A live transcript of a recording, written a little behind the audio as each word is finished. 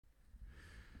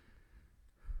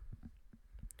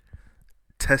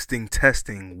Testing,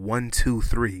 testing, 1, 2,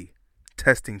 3.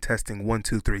 Testing, 1,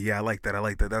 2, 3. Yeah, I like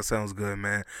that. That sounds good,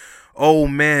 man. Oh,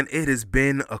 man, it has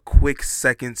been a quick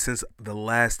second since the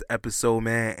last episode,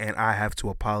 man, and I have to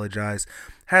apologize.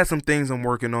 Had some things I'm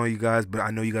working on, you guys, but I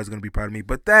know you guys are going to be proud of me.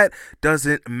 But that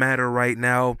doesn't matter right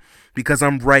now because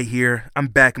I'm right here. I'm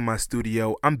back in my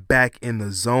studio. I'm back in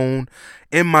the zone,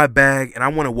 in my bag, and I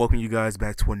want to welcome you guys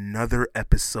back to another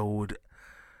episode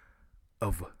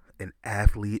of An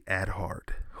Athlete at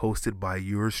Heart, hosted by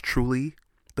yours truly,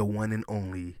 the one and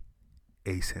only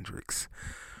Ace Hendricks.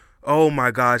 Oh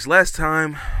my gosh, last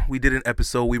time we did an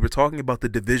episode, we were talking about the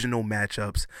divisional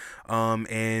matchups,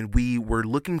 and we were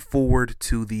looking forward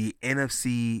to the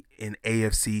NFC and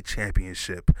AFC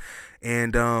championship.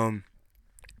 And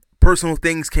personal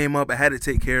things came up. I had to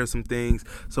take care of some things.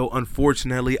 So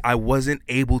unfortunately, I wasn't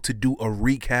able to do a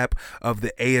recap of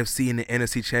the AFC and the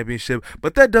NFC championship.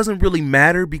 But that doesn't really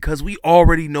matter because we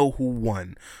already know who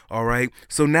won. All right.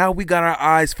 So now we got our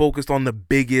eyes focused on the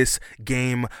biggest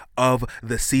game of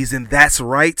the season. That's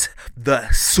right. The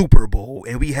Super Bowl.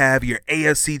 And we have your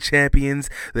AFC champions,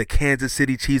 the Kansas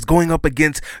City Chiefs, going up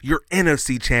against your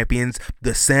NFC champions,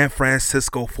 the San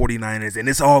Francisco 49ers. And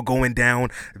it's all going down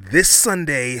this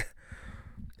Sunday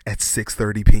at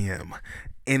 6:30 p.m.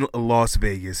 in Las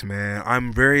Vegas, man.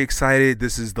 I'm very excited.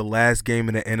 This is the last game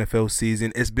in the NFL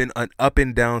season. It's been an up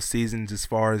and down season as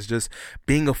far as just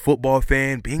being a football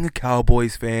fan, being a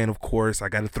Cowboys fan, of course. I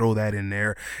got to throw that in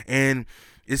there. And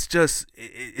it's just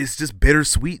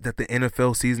bittersweet that the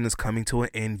NFL season is coming to an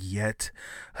end yet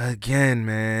again,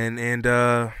 man. And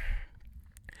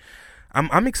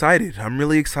I'm excited. I'm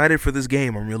really excited for this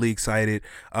game. I'm really excited.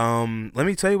 Let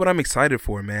me tell you what I'm excited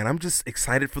for, man. I'm just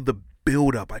excited for the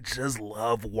build up. I just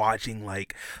love watching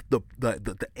like the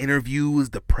interviews,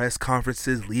 the press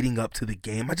conferences leading up to the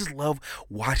game. I just love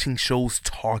watching shows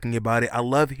talking about it. I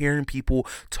love hearing people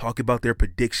talk about their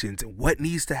predictions and what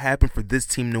needs to happen for this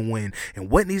team to win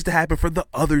and what needs to happen for the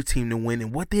other team to win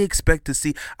and what they expect to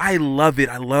see. I love it.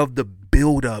 I love the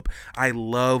build up. I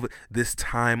love this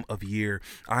time of year.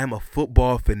 I'm a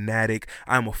football fanatic.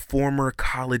 I'm a former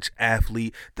college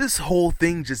athlete. This whole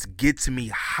thing just gets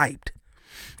me hyped.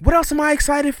 What else am I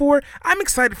excited for? I'm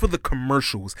excited for the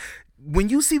commercials. When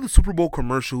you see the Super Bowl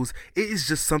commercials, it is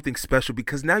just something special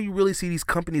because now you really see these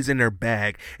companies in their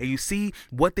bag and you see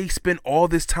what they spend all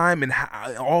this time and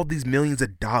how, all these millions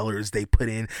of dollars they put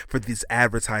in for this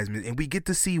advertisement, and we get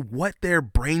to see what their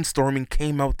brainstorming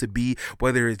came out to be,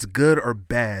 whether it's good or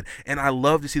bad. And I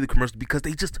love to see the commercials because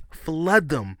they just flood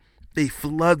them. They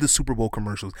flood the Super Bowl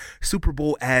commercials. Super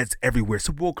Bowl ads everywhere.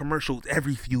 Super Bowl commercials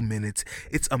every few minutes.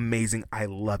 It's amazing. I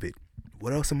love it.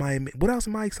 What else am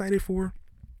I excited for?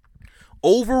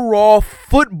 Overall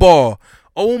football.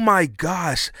 Oh my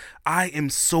gosh. I am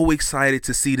so excited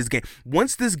to see this game.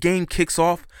 Once this game kicks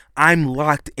off, I'm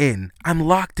locked in. I'm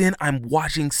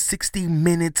watching 60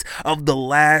 minutes of the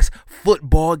last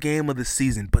football game of the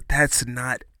season. But that's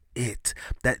not it.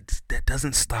 That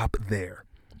doesn't stop there.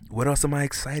 What else am I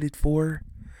excited for?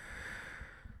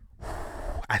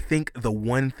 I think the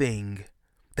one thing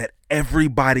that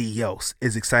everybody else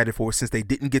is excited for, since they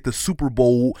didn't get the Super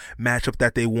Bowl matchup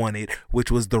that they wanted,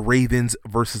 which was the Ravens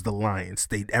versus the Lions.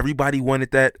 Everybody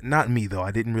wanted that. Not me though.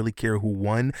 I didn't really care who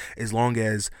won as long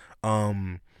as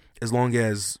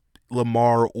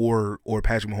Lamar or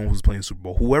Patrick Mahomes was playing Super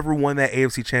Bowl. Whoever won that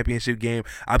AFC championship game,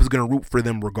 I was going to root for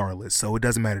them regardless, so it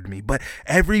doesn't matter to me. But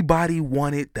everybody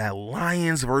wanted that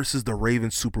Lions versus the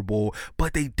Ravens Super Bowl,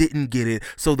 but they didn't get it.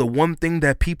 So the one thing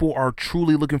that people are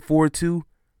truly looking forward to,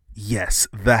 yes,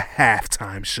 the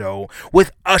halftime show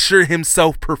with Usher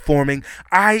himself performing.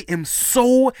 I am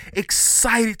so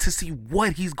excited to see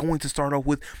what he's going to start off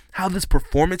with, how this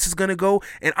performance is going to go,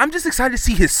 and I'm just excited to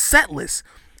see his set list.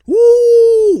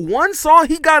 Woo! One song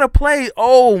he gotta play.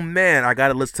 Oh man, I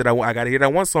gotta listen to that one. I gotta hear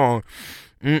that one song.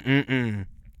 Should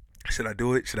I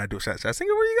do it? Should I sing it for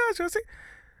you guys? Should I sing?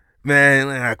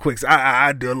 Man, quick.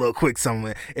 I do a little quick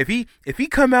something. If he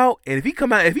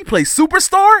plays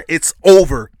Superstar, it's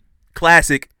over.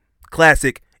 Classic.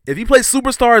 If he plays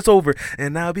Superstar, it's over.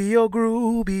 And I'll be your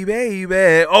groovy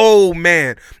baby. Oh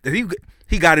man, he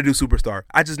got to do Superstar.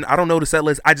 I don't know the set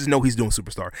list. I just know he's doing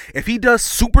Superstar. If he does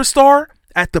Superstar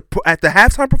at the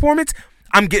halftime performance,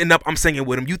 I'm getting up. I'm singing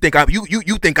with him. You think I'm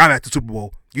at the Super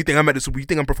Bowl? You think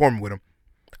I'm performing with him?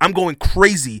 I'm going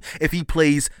crazy if he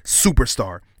plays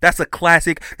Superstar. That's a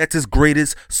classic. That's his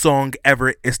greatest song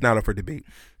ever. It's not up for debate.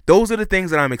 Those are the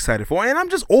things that I'm excited for. And I'm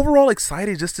just overall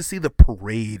excited just to see the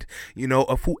parade,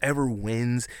 of whoever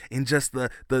wins and just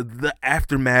the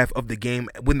aftermath of the game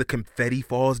when the confetti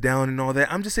falls down and all that.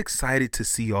 I'm just excited to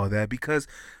see all that because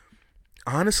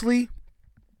honestly,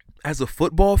 as a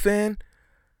football fan,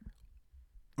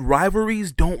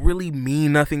 rivalries don't really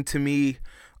mean nothing to me.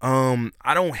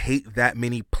 I don't hate that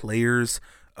many players.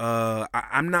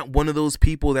 I'm not one of those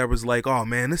people that was like, oh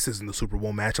man, this isn't the Super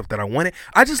Bowl matchup that I wanted.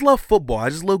 I just love football. I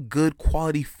just love good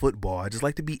quality football. I just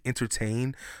like to be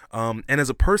entertained. And as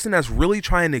a person that's really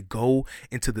trying to go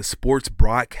into the sports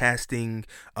broadcasting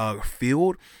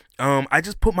field, I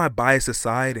just put my bias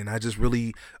aside, and I just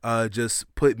really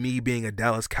just put me being a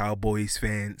Dallas Cowboys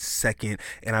fan second,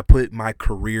 and I put my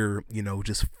career,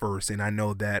 just first. And I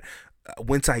know that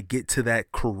once I get to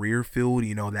that career field,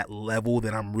 that level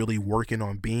that I'm really working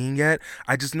on being at,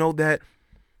 I just know that,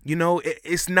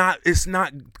 it's not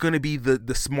going to be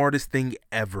the smartest thing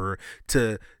ever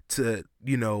to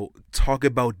talk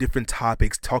about different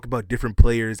topics, talk about different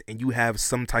players, and you have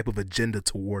some type of agenda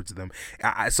towards them.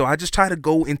 So I just try to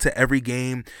go into every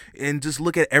game and just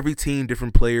look at every team,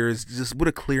 different players, just with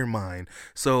a clear mind.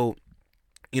 So,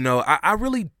 I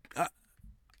really,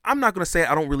 I'm not going to say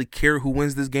I don't really care who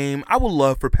wins this game. I would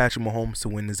love for Patrick Mahomes to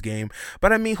win this game.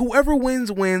 But I mean, whoever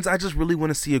wins, wins. I just really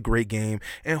want to see a great game.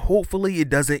 And hopefully it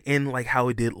doesn't end like how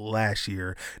it did last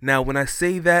year. Now, when I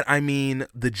say that, I mean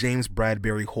the James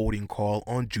Bradberry holding call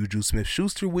on Juju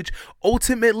Smith-Schuster, which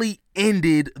ultimately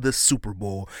ended the Super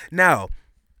Bowl. Now,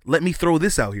 let me throw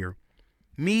this out here.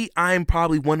 I'm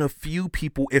probably one of few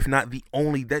people, if not the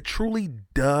only, that truly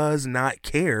does not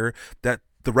care that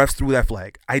the refs threw that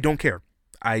flag. I don't care.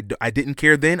 I didn't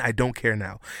care then. I don't care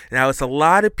now. Now, it's a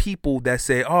lot of people that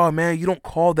say, oh, man, you don't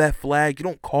call that flag. You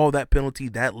don't call that penalty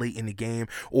that late in the game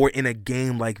or in a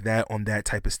game like that on that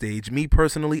type of stage. Me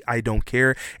personally, I don't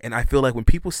care. And I feel like when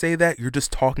people say that, you're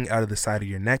just talking out of the side of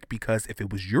your neck, because if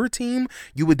it was your team,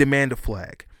 you would demand a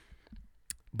flag.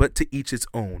 But to each its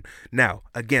own. Now,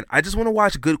 again, I just want to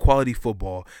watch good quality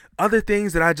football. Other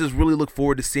things that I just really look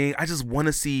forward to seeing, I just want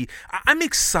to see, I'm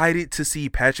excited to see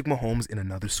Patrick Mahomes in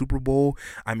another Super Bowl.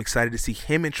 I'm excited to see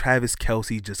him and Travis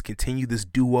Kelce just continue this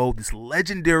duo, this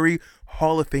legendary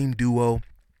Hall of Fame duo.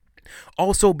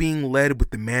 Also being led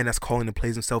with the man that's calling the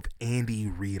plays himself, Andy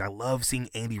Reid. I love seeing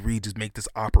Andy Reid just make this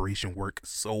operation work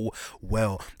so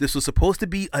well. This was supposed to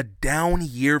be a down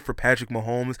year for Patrick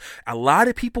Mahomes. A lot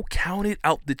of people counted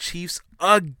out the Chiefs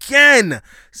again.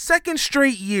 Second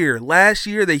straight year. Last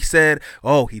year they said,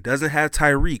 oh, he doesn't have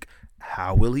Tyreek.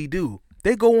 How will he do?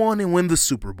 They go on and win the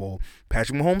Super Bowl.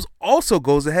 Patrick Mahomes also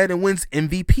goes ahead and wins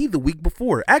MVP the week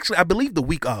before. Actually, I believe the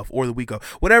week of,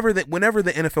 whenever the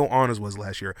NFL honors was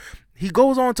last year. He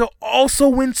goes on to also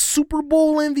win Super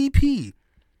Bowl MVP.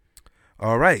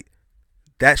 All right.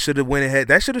 That should have went ahead.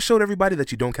 That should have showed everybody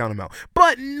that you don't count him out.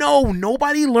 But no,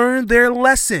 nobody learned their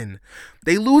lesson.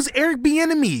 They lose Eric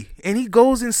Bieniemy, and he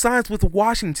goes and signs with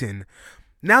Washington.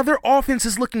 Now their offense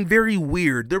is looking very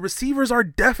weird. The receivers are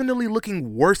definitely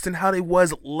looking worse than how they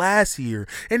was last year.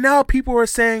 And now people are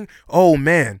saying, oh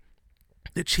man,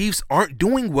 the Chiefs aren't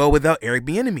doing well without Eric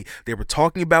Bieniemy. They were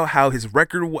talking about how his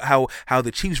record, how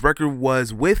the Chiefs' record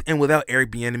was with and without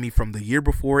Eric Bieniemy from the year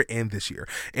before and this year.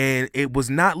 And it was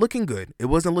not looking good. It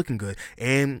wasn't looking good.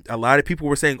 And a lot of people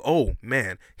were saying, oh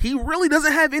man, he really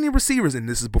doesn't have any receivers. And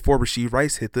this is before Rashee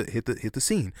Rice hit the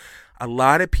scene. A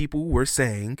lot of people were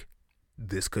saying,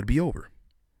 this could be over.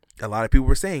 A lot of people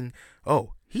were saying,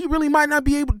 oh, he really might not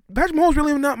be able, Patrick Mahomes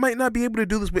really might not be able to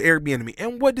do this with Eric Bieniemy.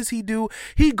 And what does he do?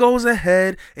 He goes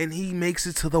ahead and he makes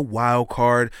it to the wild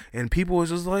card. And people was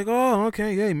just like, oh,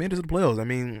 okay, yeah, he made it to the playoffs. I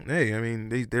mean,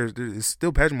 hey, there's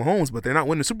still Patrick Mahomes, but they're not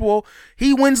winning the Super Bowl.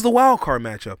 He wins the wild card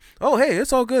matchup. Oh, hey,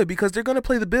 it's all good because they're going to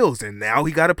play the Bills. And now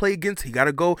he got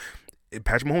to go.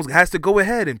 Patrick Mahomes has to go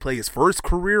ahead and play his first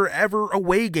career ever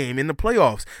away game in the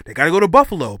playoffs. They got to go to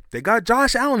Buffalo. They got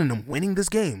Josh Allen in them winning this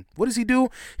game. What does he do?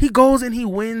 He goes and he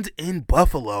wins in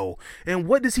Buffalo. And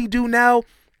what does he do now?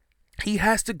 He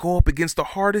has to go up against the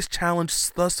hardest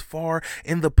challenge thus far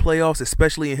in the playoffs,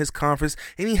 especially in his conference.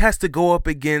 And he has to go up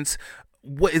against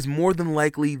what is more than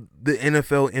likely the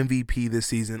NFL MVP this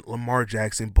season, Lamar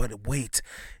Jackson. But wait,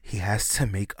 he has to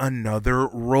make another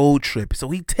road trip. So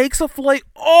he takes a flight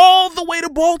all the way to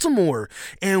Baltimore.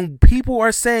 And people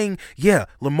are saying, yeah,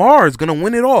 Lamar is going to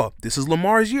win it all. This is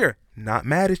Lamar's year. Not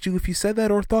mad at you if you said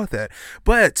that or thought that.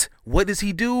 But what does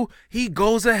he do? He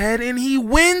goes ahead and he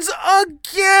wins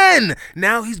again.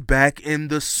 Now he's back in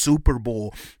the Super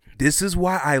Bowl. This is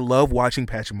why I love watching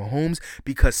Patrick Mahomes,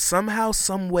 because somehow,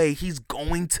 some way, he's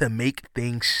going to make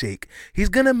things shake. He's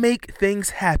going to make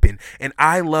things happen. And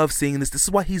I love seeing this. This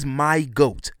is why he's my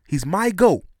GOAT. He's my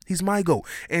GOAT. He's my GOAT.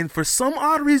 And for some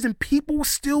odd reason, people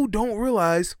still don't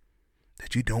realize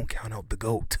that you don't count out the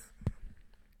GOAT.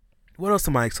 What else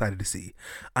am I excited to see?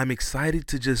 I'm excited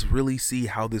to just really see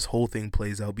how this whole thing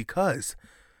plays out, because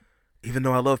even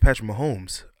though I love Patrick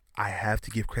Mahomes, I have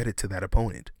to give credit to that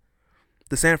opponent.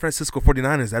 The San Francisco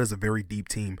 49ers, that is a very deep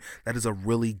team. That is a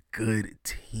really good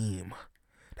team.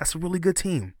 That's a really good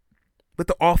team. With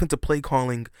the offensive play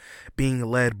calling being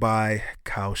led by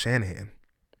Kyle Shanahan,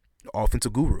 the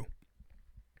offensive guru.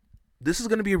 This is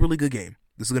going to be a really good game.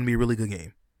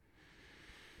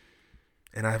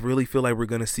 And I really feel like we're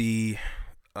going to see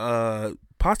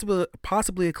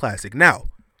possibly a classic. Now,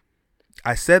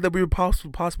 I said that we were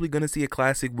possibly going to see a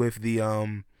classic with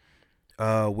the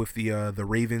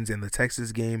Ravens and the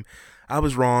Texas game. I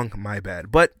was wrong, my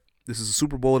bad. But this is a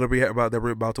Super Bowl that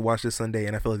we're about to watch this Sunday,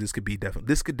 and I feel like this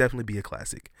could definitely be a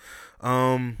classic.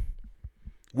 Who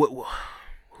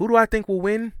do I think will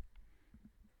win?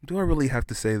 Do I really have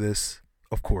to say this?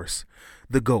 Of course,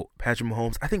 the GOAT, Patrick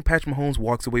Mahomes. I think Patrick Mahomes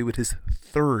walks away with his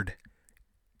 3rd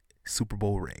Super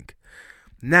Bowl ring.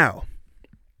 Now,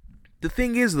 the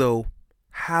thing is though,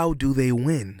 how do they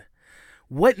win?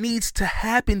 What needs to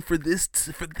happen for this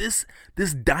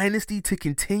dynasty to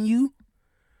continue?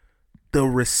 The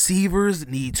receivers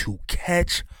need to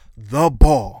catch the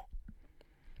ball.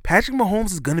 Patrick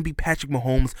Mahomes is going to be Patrick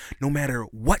Mahomes no matter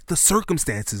what the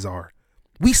circumstances are.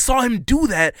 We saw him do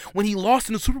that when he lost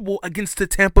in the Super Bowl against the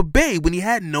Tampa Bay when he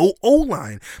had no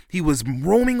O-line. He was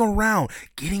roaming around,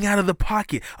 getting out of the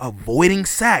pocket, avoiding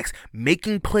sacks,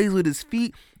 making plays with his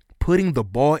feet, putting the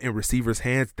ball in receivers'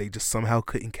 hands. They just somehow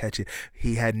couldn't catch it.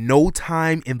 He had no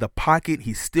time in the pocket.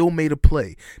 He still made a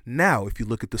play. Now, if you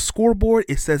look at the scoreboard,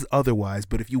 it says otherwise.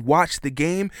 But if you watch the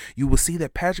game, you will see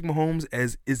that Patrick Mahomes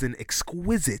is an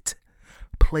exquisite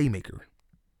playmaker.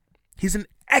 He's an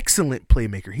excellent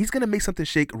playmaker. He's going to make something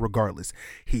shake regardless.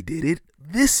 He did it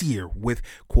this year with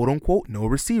quote-unquote no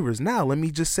receivers. Now, let me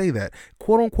just say that.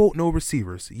 Quote-unquote no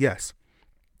receivers. Yes.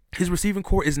 His receiving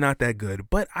core is not that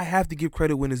good, but I have to give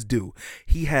credit when it's due.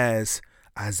 He has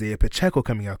Isaiah Pacheco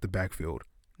coming out the backfield.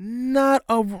 Not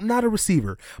a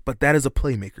receiver, but that is a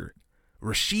playmaker.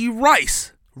 Rashee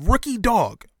Rice, rookie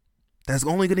dog. That's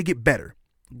only going to get better.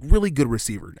 Really good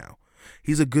receiver now.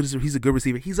 He's a good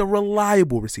receiver. He's a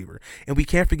reliable receiver. And we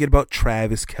can't forget about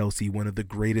Travis Kelce, one of the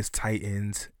greatest tight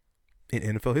ends in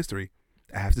NFL history.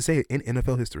 I have to say it, in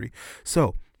NFL history.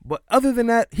 So, but other than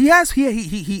that, he has people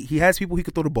he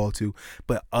could throw the ball to,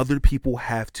 but other people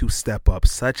have to step up,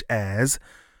 such as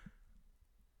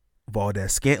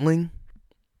Valdez-Scantling,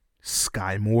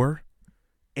 Sky Moore,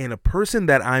 and a person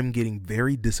that I'm getting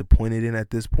very disappointed in at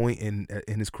this point in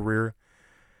his career,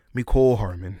 Mecole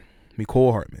Hardman.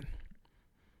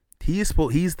 He's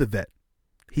the vet.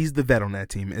 He's the vet on that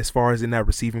team. As far as in that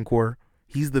receiving core,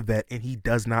 he's the vet, and he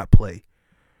does not play.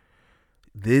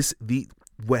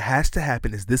 What has to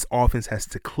happen is this offense has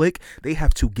to click. They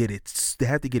have to get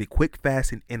it quick,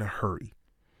 fast, and in a hurry.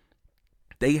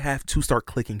 They have to start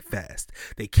clicking fast.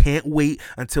 They can't wait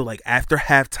until like after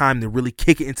halftime to really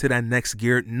kick it into that next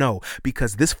gear. No,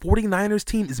 because this 49ers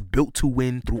team is built to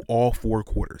win through all 4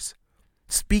 quarters.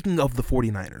 Speaking of the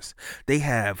 49ers, they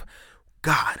have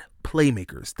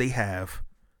playmakers. They have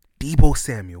Deebo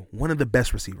Samuel, one of the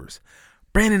best receivers.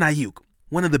 Brandon Ayuk,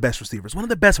 one of the best receivers, one of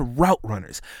the best route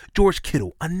runners. George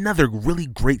Kittle, another really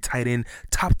great tight end,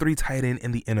 top 3 tight end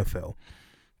in the NFL.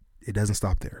 It doesn't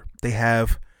stop there. They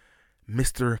have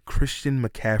Mr. Christian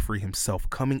McCaffrey himself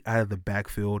coming out of the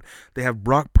backfield. They have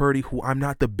Brock Purdy, who I'm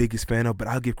not the biggest fan of, but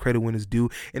I'll give credit when it's due.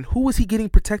 And who is he getting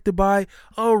protected by?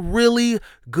 A really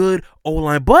good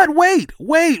O-line. But wait.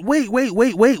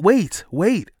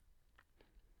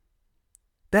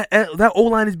 That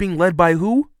O-line is being led by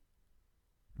who?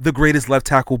 The greatest left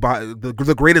tackle the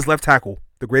greatest left tackle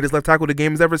the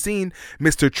game has ever seen,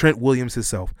 Mr. Trent Williams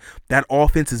himself. That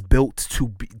offense is built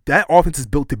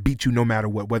to beat you no matter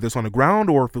what, whether it's on the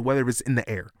ground or whether it's in the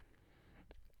air.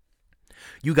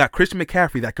 You got Christian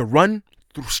McCaffrey that can run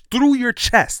through your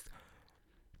chest,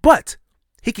 but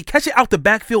he can catch it out the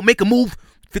backfield, make a move,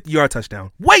 50-yard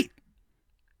touchdown. Wait!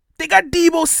 They got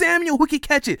Deebo Samuel who can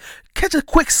catch a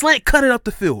quick slant, cut it up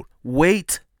the field.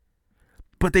 Wait.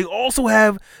 But they also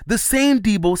have the same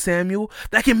Deebo Samuel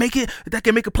that can make a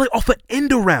play off an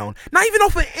end around. Not even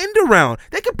off an end around.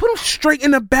 They can put him straight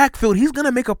in the backfield. He's going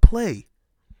to make a play.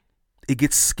 It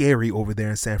gets scary over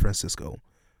there in San Francisco.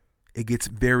 It gets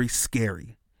very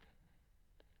scary.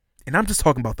 And I'm just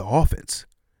talking about the offense.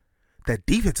 That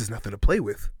defense is nothing to play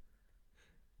with.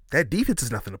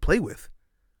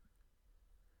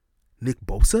 Nick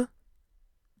Bosa?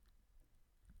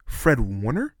 Fred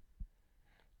Warner?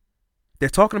 They're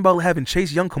talking about having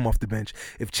Chase Young come off the bench.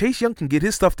 If Chase Young can get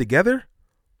his stuff together,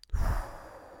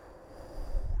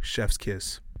 chef's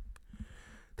kiss.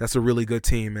 That's a really good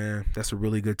team, man. That's a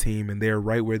really good team, and they're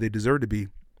right where they deserve to be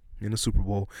in the Super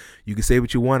Bowl. You can say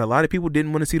what you want. A lot of people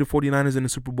didn't want to see the 49ers in the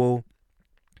Super Bowl.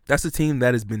 That's a team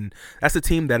that has been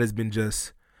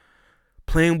just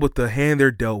playing with the hand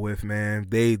they're dealt with, man.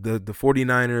 The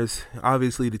 49ers,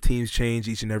 obviously the teams change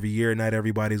each and every year. Not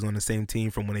everybody's on the same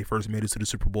team from when they first made it to the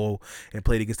Super Bowl and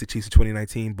played against the Chiefs in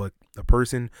 2019. But a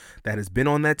person that has been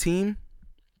on that team,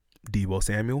 Deebo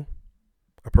Samuel.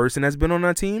 A person that's been on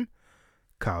that team,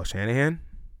 Kyle Shanahan.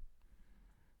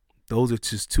 Those are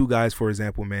just two guys, for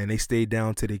example, man. They stayed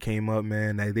down till they came up,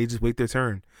 man. They just wait their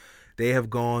turn. They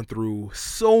have gone through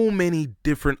so many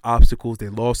different obstacles. They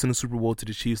lost in the Super Bowl to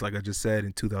the Chiefs, like I just said,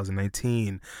 in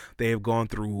 2019. They have gone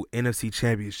through NFC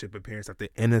Championship appearance after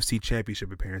NFC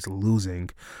Championship appearance, losing.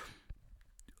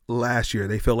 Last year,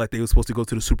 they felt like they were supposed to go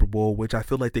to the Super Bowl, which I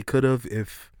feel like they could have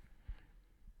if,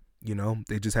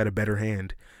 they just had a better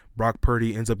hand. Brock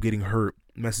Purdy ends up getting hurt,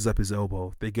 messes up his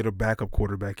elbow. They get a backup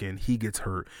quarterback in. He gets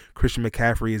hurt. Christian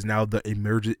McCaffrey is now the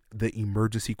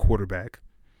emergency quarterback.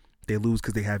 They lose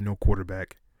because they have no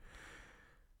quarterback.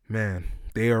 Man,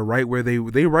 they are right where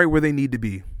they need to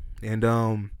be. And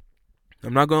I'm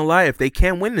not gonna lie, if they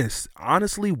can't win this,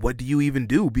 honestly, what do you even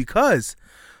do? Because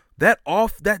that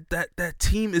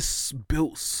team is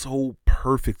built so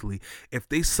perfectly. If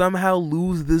they somehow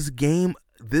lose this game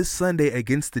this Sunday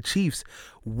against the Chiefs,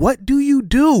 what do you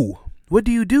do? What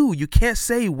do? You can't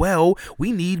say, well,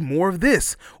 we need more of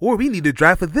this or we need to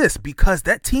draft for this, because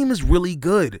that team is really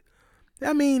good.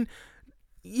 I mean,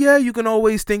 yeah, you can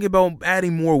always think about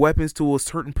adding more weapons to a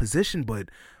certain position, but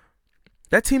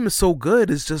that team is so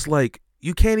good. It's just like,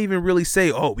 you can't even really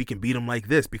say, oh, we can beat them like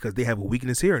this because they have a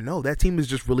weakness here. No, that team is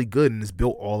just really good and is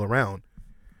built all around.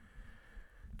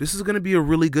 This is going to be a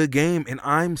really good game, and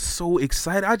I'm so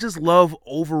excited. I just love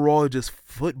overall just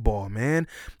football, man.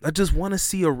 I just want to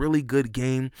see a really good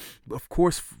game. Of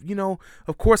course,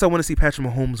 I want to see Patrick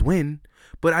Mahomes win,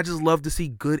 but I just love to see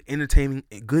good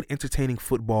entertaining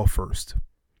football first.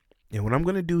 And what I'm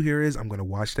going to do here is I'm going to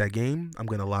watch that game. I'm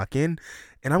going to lock in,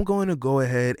 and I'm going to go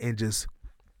ahead and just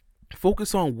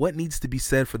focus on what needs to be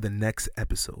said for the next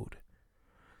episode.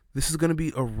 This is going to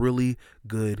be a really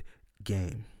good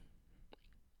game.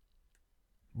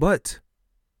 But,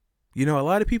 a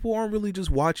lot of people aren't really just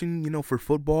watching, for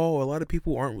football. A lot of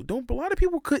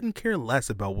people couldn't care less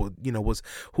about what,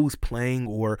 who's playing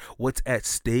or what's at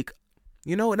stake,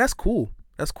 and that's cool.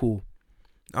 That's cool.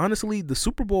 Honestly, the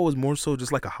Super Bowl is more so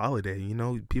just like a holiday,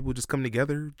 people just come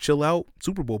together, chill out,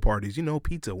 Super Bowl parties,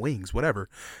 pizza, wings, whatever,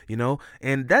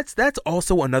 and that's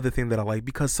also another thing that I like,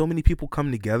 because so many people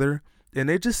come together and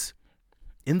they're just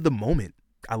in the moment.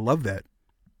 I love that.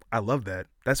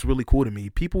 That's really cool to me.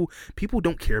 People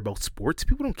don't care about sports.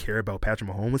 People don't care about Patrick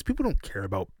Mahomes. People don't care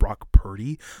about Brock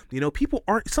Purdy.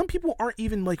 Some people aren't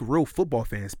even like real football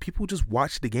fans. People just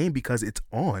watch the game because it's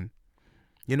on.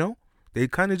 They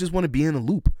kind of just want to be in a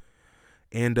loop.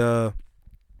 And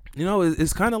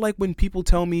it's kind of like when people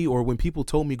tell me, or when people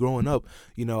told me growing up,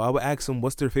 I would ask them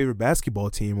what's their favorite basketball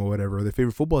team or whatever, or their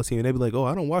favorite football team, and they'd be like, "Oh,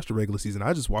 I don't watch the regular season.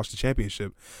 I just watch the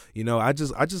championship." I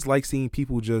just like seeing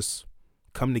people just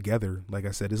come together. Like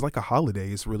I said, it's like a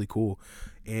holiday. It's really cool.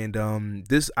 And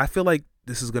I feel like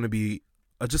this is gonna be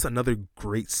just another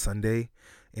great Sunday.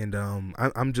 And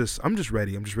I'm just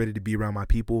ready. I'm just ready to be around my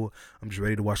people. I'm just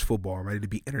ready to watch football. I'm ready to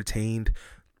be entertained.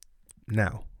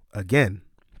 Now, again,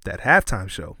 that halftime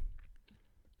show,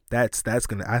 I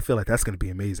feel like that's gonna be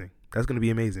amazing. That's gonna be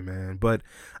amazing, man. But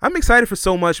I'm excited for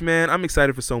so much, man.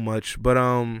 But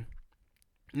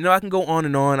I can go on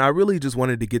and on. I really just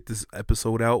wanted to get this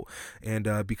episode out,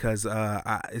 and because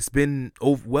it's been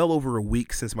well over a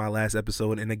week since my last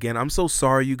episode. And again, I'm so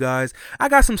sorry, you guys. I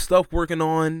got some stuff working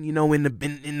on, in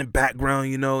the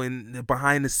background, in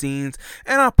behind the scenes.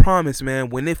 And I promise, man,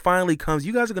 when it finally comes,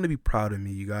 you guys are gonna be proud of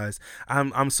me, you guys.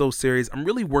 I'm so serious. I'm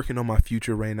really working on my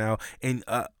future right now, and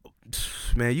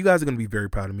man, you guys are going to be very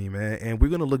proud of me, man. And we're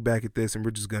going to look back at this and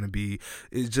we're just going to be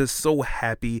just so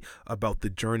happy about the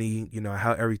journey,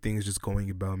 how everything is just going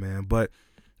about, man. But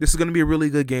this is going to be a really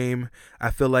good game. I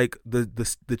feel like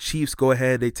the Chiefs go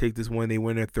ahead. They take this one. They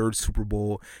win their third Super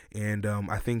Bowl. And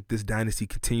I think this dynasty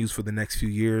continues for the next few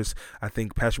years. I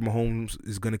think Patrick Mahomes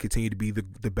is going to continue to be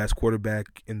the best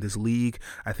quarterback in this league.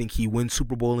 I think he wins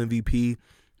Super Bowl MVP.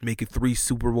 Make it 3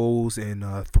 Super Bowls and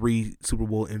 3 Super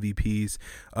Bowl MVPs.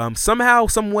 Somehow,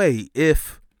 some way,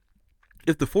 if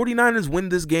the 49ers win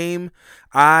this game,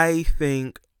 I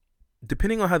think,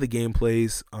 depending on how the game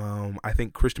plays, I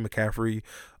think Christian McCaffrey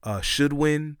should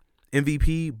win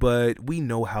MVP, but we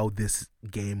know how this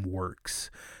game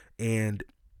works. And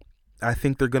I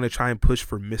think they're going to try and push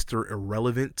for Mr.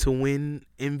 Irrelevant to win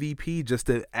MVP just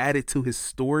to add it to his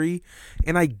story.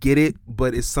 And I get it,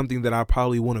 but it's something that I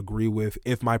probably won't agree with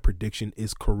if my prediction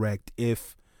is correct.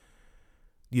 If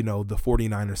the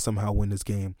 49ers somehow win this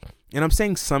game. And I'm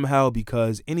saying somehow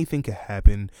because anything could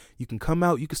happen. You can come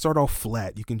out, you can start off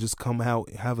flat. You can just come out,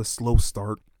 have a slow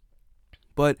start.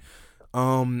 But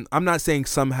I'm not saying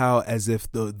somehow as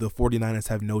if the 49ers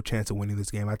have no chance of winning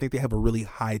this game. I think they have a really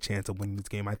high chance of winning this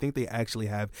game. I think they actually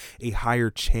have a higher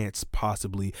chance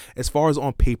possibly as far as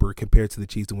on paper compared to the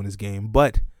Chiefs to win this game.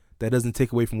 But that doesn't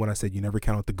take away from what I said. You never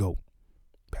count out the GOAT,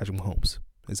 Patrick Mahomes.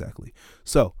 Exactly.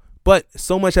 But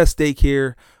so much at stake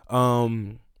here.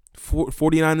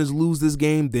 49ers lose this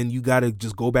game, then you got to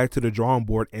just go back to the drawing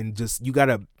board and you got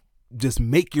to just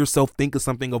make yourself think of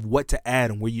something of what to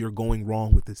add and where you're going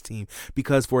wrong with this team.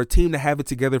 Because for a team to have it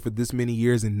together for this many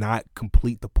years and not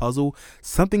complete the puzzle,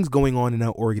 something's going on in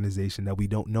that organization that we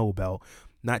don't know about.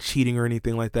 Not cheating or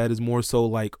anything like that. Is more so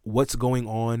like what's going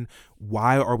on?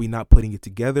 Why are we not putting it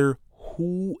together?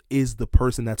 Who is the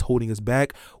person that's holding us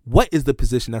back? What is the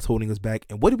position that's holding us back?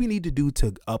 And what do we need to do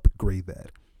to upgrade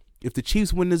that? If the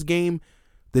Chiefs win this game,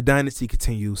 the dynasty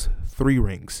continues. 3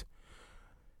 rings.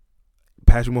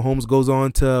 Patrick Mahomes goes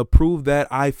on to prove that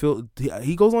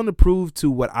he goes on to prove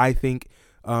to what I think,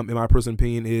 in my personal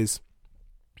opinion, is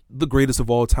the greatest of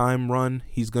all time run.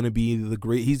 He's going to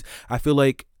be I feel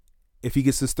like if he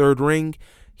gets his 3rd ring,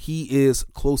 he is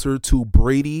closer to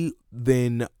Brady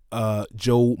than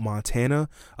Joe Montana.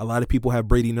 A lot of people have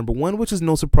Brady number 1, which is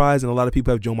no surprise, and a lot of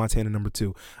people have Joe Montana number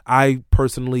 2. I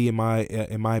personally, in my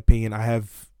opinion, I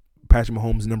have Patrick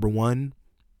Mahomes number 1.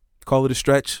 Call it a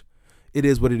stretch. It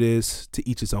is what it is. To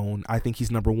each his own. I think he's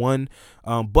number 1.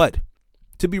 But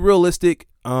to be realistic,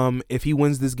 if he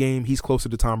wins this game, he's closer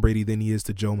to Tom Brady than he is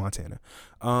to Joe Montana.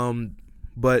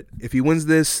 But if he wins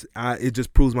this, it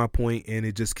just proves my point, and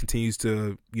it just continues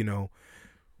to,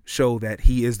 show that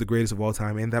he is the greatest of all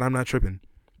time and that I'm not tripping.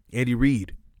 Andy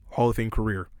Reid, Hall of Fame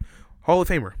career. Hall of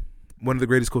Famer, one of the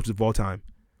greatest coaches of all time.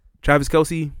 Travis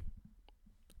Kelce,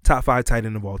 top 5 tight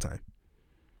end of all time.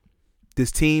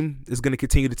 This team is going to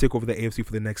continue to take over the AFC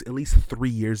for the next at least 3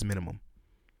 years minimum.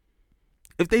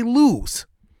 If they lose,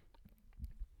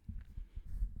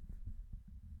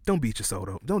 don't beat yourself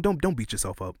up. Don't beat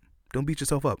yourself up. Don't beat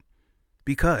yourself up.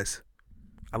 Because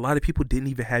a lot of people didn't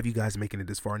even have you guys making it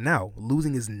this far. Now,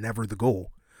 losing is never the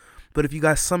goal. But if you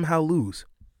guys somehow lose,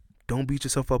 don't beat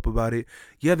yourself up about it.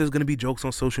 Yeah, there's going to be jokes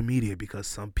on social media because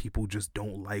some people just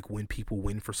don't like when people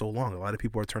win for so long. A lot of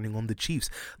people are turning on the Chiefs.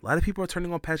 A lot of people are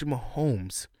turning on Patrick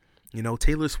Mahomes.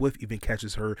 Taylor Swift even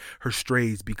catches her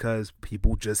strays because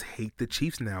people just hate the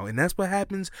Chiefs now. And that's what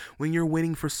happens when you're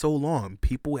winning for so long.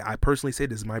 I personally say,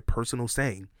 this is my personal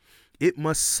saying, it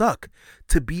must suck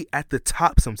to be at the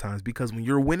top sometimes, because when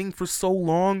you're winning for so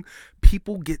long,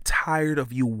 people get tired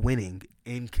of you winning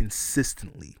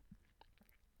inconsistently.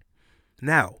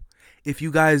 Now, if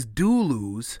you guys do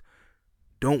lose,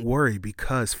 don't worry,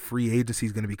 because free agency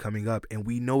is going to be coming up, and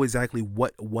we know exactly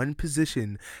what one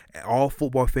position all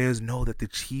football fans know that the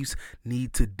Chiefs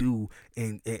need to do,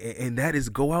 and that is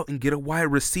go out and get a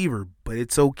wide receiver. But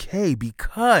it's okay,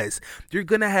 because you're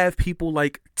going to have people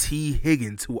like T.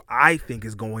 Higgins, who I think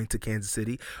is going to Kansas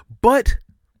City, but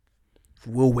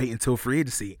we'll wait until free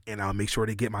agency, and I'll make sure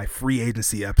to get my free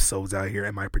agency episodes out here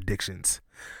and my predictions.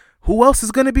 Who else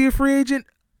is going to be a free agent?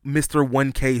 Mr.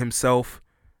 1K himself.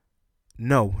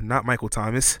 No, not Michael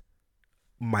Thomas.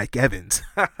 Mike Evans.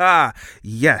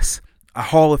 Yes, a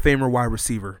Hall of Famer wide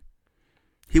receiver.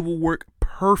 He will work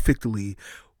perfectly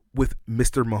with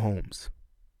Mr. Mahomes.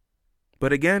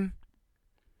 But again,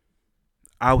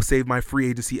 I'll save my free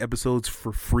agency episodes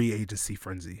for free agency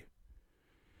frenzy.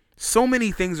 So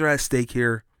many things are at stake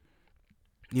here.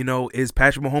 Is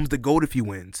Patrick Mahomes the GOAT if he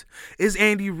wins? Is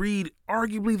Andy Reid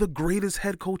arguably the greatest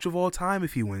head coach of all time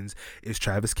if he wins? Is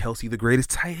Travis Kelce the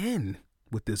greatest tight end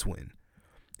with this win?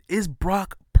 Is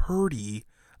Brock Purdy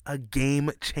a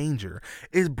game changer?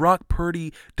 Is Brock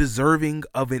Purdy deserving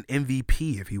of an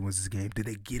MVP if he wins this game? Did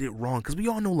they get it wrong? Because we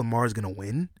all know Lamar's going to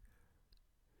win.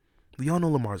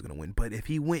 But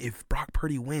if Brock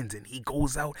Purdy wins and he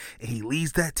goes out and he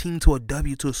leads that team to a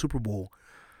W, to a Super Bowl,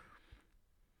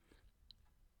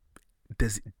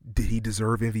 did he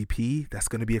deserve MVP? That's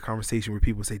going to be a conversation where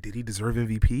people say, did he deserve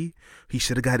MVP? He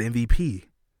should have got MVP.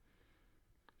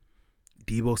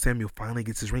 Deebo Samuel finally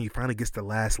gets his ring. He finally gets the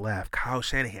last laugh. Kyle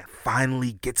Shanahan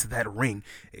finally gets that ring,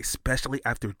 especially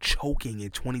after choking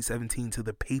in 2017 to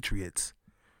the Patriots.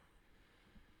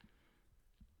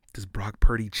 Does Brock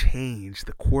Purdy change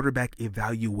the quarterback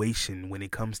evaluation when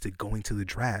it comes to going to the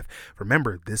draft?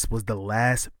 Remember, this was the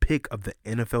last pick of the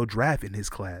NFL draft in his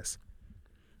class.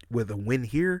 with a win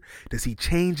here? Does he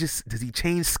change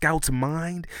scouts'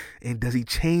 mind, and does he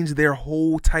change their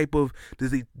whole type of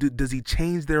does he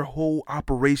change their whole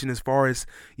operation as far as,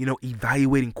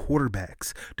 evaluating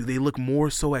quarterbacks? Do they look more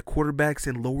so at quarterbacks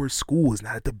in lower schools,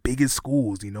 not at the biggest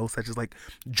schools, such as like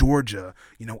Georgia,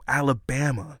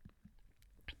 Alabama?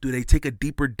 Do they take a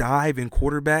deeper dive in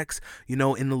quarterbacks, in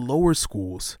the lower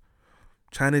schools,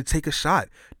 trying to take a shot?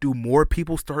 Do more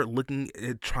people start looking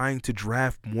at trying to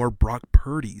draft more Brock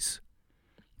Purdy's?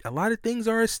 A lot of things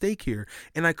are at stake here,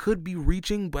 and I could be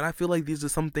reaching, but I feel like these are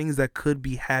some things that could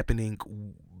be happening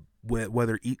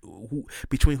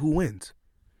between who wins.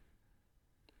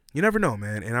 You never know,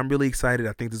 man, and I'm really excited.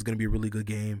 I think this is going to be a really good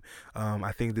game.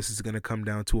 I think this is going to come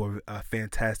down to a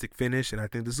fantastic finish, and I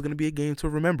think this is going to be a game to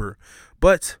remember.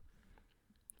 But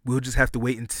we'll just have to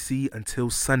wait and see until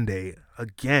Sunday.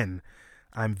 Again,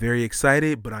 I'm very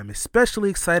excited, but I'm especially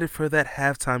excited for that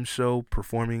halftime show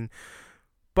performing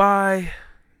by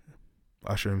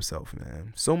Usher himself,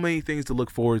 man. So many things to look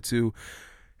forward to,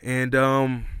 and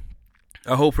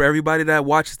I hope for everybody that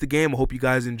watches the game, I hope you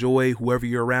guys enjoy, whoever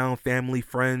you're around, family,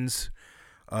 friends,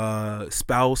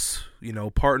 spouse,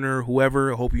 partner,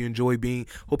 whoever. I hope you enjoy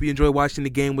watching the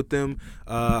game with them.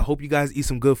 Hope you guys eat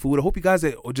some good food. I hope you guys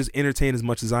are just entertained as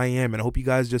much as I am, and I hope you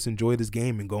guys just enjoy this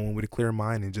game and go in with a clear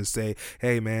mind and just say,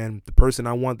 hey, man,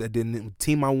 the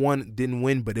team I want didn't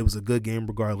win, but it was a good game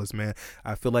regardless, man.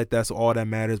 I feel like that's all that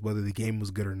matters, whether the game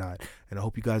was good or not. And I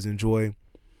hope you guys enjoy.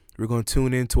 We're going to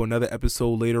tune in to another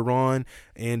episode later on,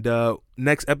 and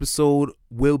next episode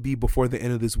will be before the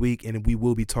end of this week, and we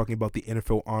will be talking about the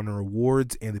NFL Honor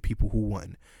Awards and the people who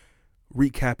won.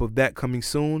 Recap of that coming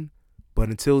soon, but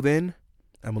until then,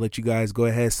 I'm going to let you guys go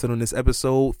ahead, sit on this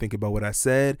episode, think about what I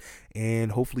said,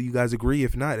 and hopefully you guys agree.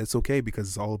 If not, it's okay, because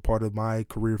it's all a part of my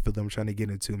career field I'm trying to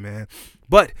get into, man.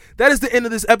 But that is the end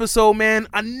of this episode, man.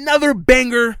 Another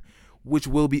banger, which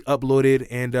will be uploaded,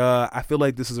 and I feel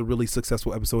like this is a really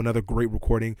successful episode, another great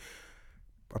recording.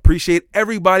 Appreciate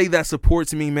everybody that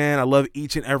supports me, man. I love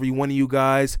each and every one of you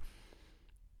guys.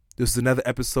 This is another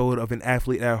episode of An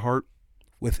Athlete at Heart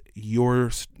with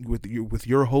your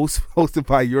host, hosted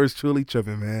by yours truly,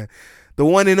 Trippin', man. The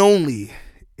one and only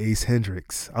Ace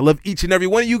Hendricks. I love each and every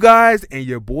one of you guys, and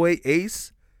your boy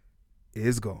Ace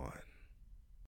is gone.